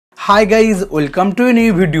Hi guys, welcome to a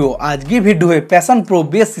new video. आज की video है पैशन प्रो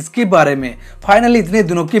bs6 के बारे में। फाइनली इतने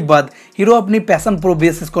दिनों के बाद हीरो अपनी पैशन प्रो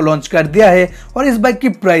bs6 को लॉन्च कर दिया है और इस बाइक की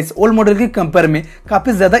प्राइस ओल्ड मॉडल के कंपेयर में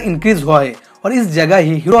काफी ज्यादा इंक्रीज हुआ है और इस जगह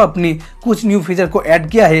ही हीरो अपनी कुछ न्यू फीचर को ऐड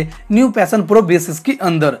किया है न्यू पैशन प्रो bs6 के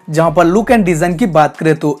अंदर। जहां पर लुक एंड डिजाइन की बात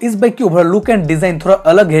करें तो इस बाइक की ओवरऑल लुक एंड डिजाइन थोड़ा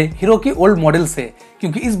अलग है हीरो की ओल्ड मॉडल से,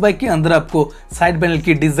 क्योंकि इस बाइक के अंदर आपको साइड पैनल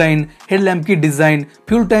की डिजाइन, हेडलैम्प की डिजाइन,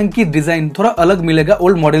 फ्यूल टैंक की डिजाइन थोड़ा अलग मिलेगा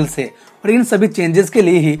ओल्ड मॉडल से। और इन सभी चेंजेस के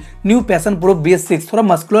लिए ही न्यू पैशन प्रो bs6 थोड़ा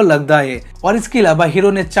मस्कुलर लगता है। और इसके अलावा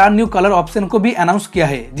हीरो ने 4 न्यू कलर ऑप्शन को भी अनाउंस किया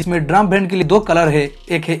है, जिसमें ड्रम ब्रांड के लिए 2 कलर है,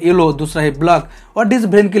 एक है येलो, दूसरा है ब्लैक, और डिस्क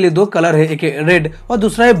ब्रांड के लिए 2 कलर है, एक है रेड और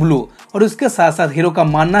दूसरा है ब्लू। और इसके साथ साथ हीरो का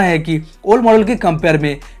मानना है कि ओल्ड मॉडल के कंपेयर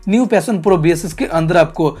में न्यू पैशन प्रो bs6 के अंदर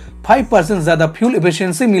आपको 5% ज्यादा फ्यूल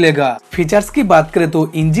एफिशिएंसी मिलेगा। फीचर्स की बात करें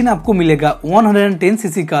तो इंजन आपको मिलेगा 110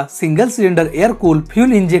 सीसी का single cylinder air cool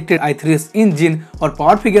fuel injected i3 engine. और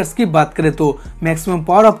पावर फिगर्स की बात करें तो मैक्सिमम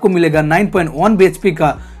पावर आपको मिलेगा 9.1 bhp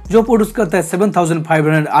का, जो प्रोड्यूस करता है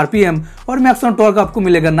 7500 आरपीएम, और मैक्सिमम टॉर्क आपको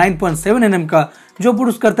मिलेगा 9.7 Nm का, जो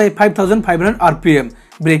प्रोड्यूस करता है 5500 आरपीएम।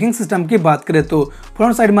 ब्रेकिंग सिस्टम की बात करें तो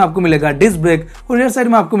फ्रंट साइड में आपको मिलेगा डिस्क ब्रेक और रियर साइड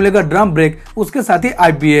में आपको मिलेगा ड्रम ब्रेक, उसके साथ ही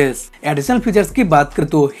आईबीएस। एडिशनल फीचर्स की बात करें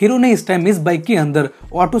तो हीरो ने इस टाइम इस बाइक के अंदर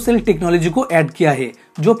ऑटो सेल टेक्नोलॉजी को ऐड किया है,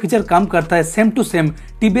 जो फीचर काम करता है सेम टू सेम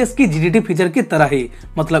टीबीएस की जीडीटी फीचर की तरह ही।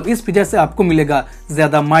 मतलब इस फीचर से आपको मिलेगा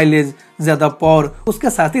ज्यादा माइलेज, ज्यादा पावर, उसके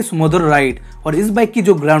साथ ही स्मूदर राइड। और इस बाइक की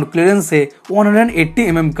जो ग्राउंड क्लियरेंस है 180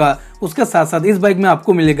 mm का, उसके साथ साथ इस बाइक में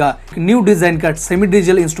आपको मिलेगा न्यू डिजाइन का semi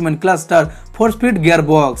digital instrument cluster, 4-स्पीड gear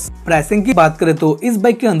box. Pricing की बात करें तो इस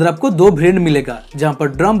बाइक के अंदर आपको 2 वेरिएंट मिलेगा, जहां पर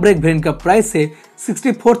ड्रम ब्रेक वेरिएंट का प्राइस है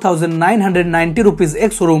 64,990 रुपीज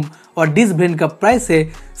एक शोरूम और डिस्क वेरिएंट का प्राइस है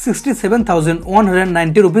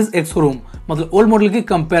 67,190 रुपीज एक शोरूम। मतलब ओल्ड मॉडल के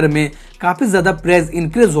कंपेयर में काफी ज्यादा प्राइस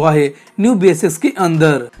इंक्रीज हुआ है न्यू bs6 के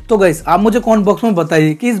अंदर। तो गाइस, आप मुझे कमेंट बॉक्स में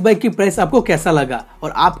बताइए कि इस बाइक की प्राइस आपको कैसा लगा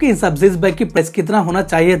और आपके हिसाब से इस बाइक की प्राइस कितना होना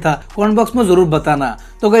चाहिए था, कमेंट बॉक्स में जरूर बताना।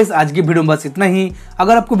 तो गाइस, आज की वीडियो में बस इतना ही।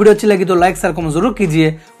 अगर आपको वीडियो अच्छी लगी तो लाइक शेयर कमेंट जरूर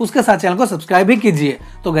कीजिए, उसके साथ चैनल को सब्सक्राइब भी कीजिए।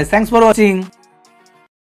 तो गाइस, थैंक्स फॉर वॉचिंग।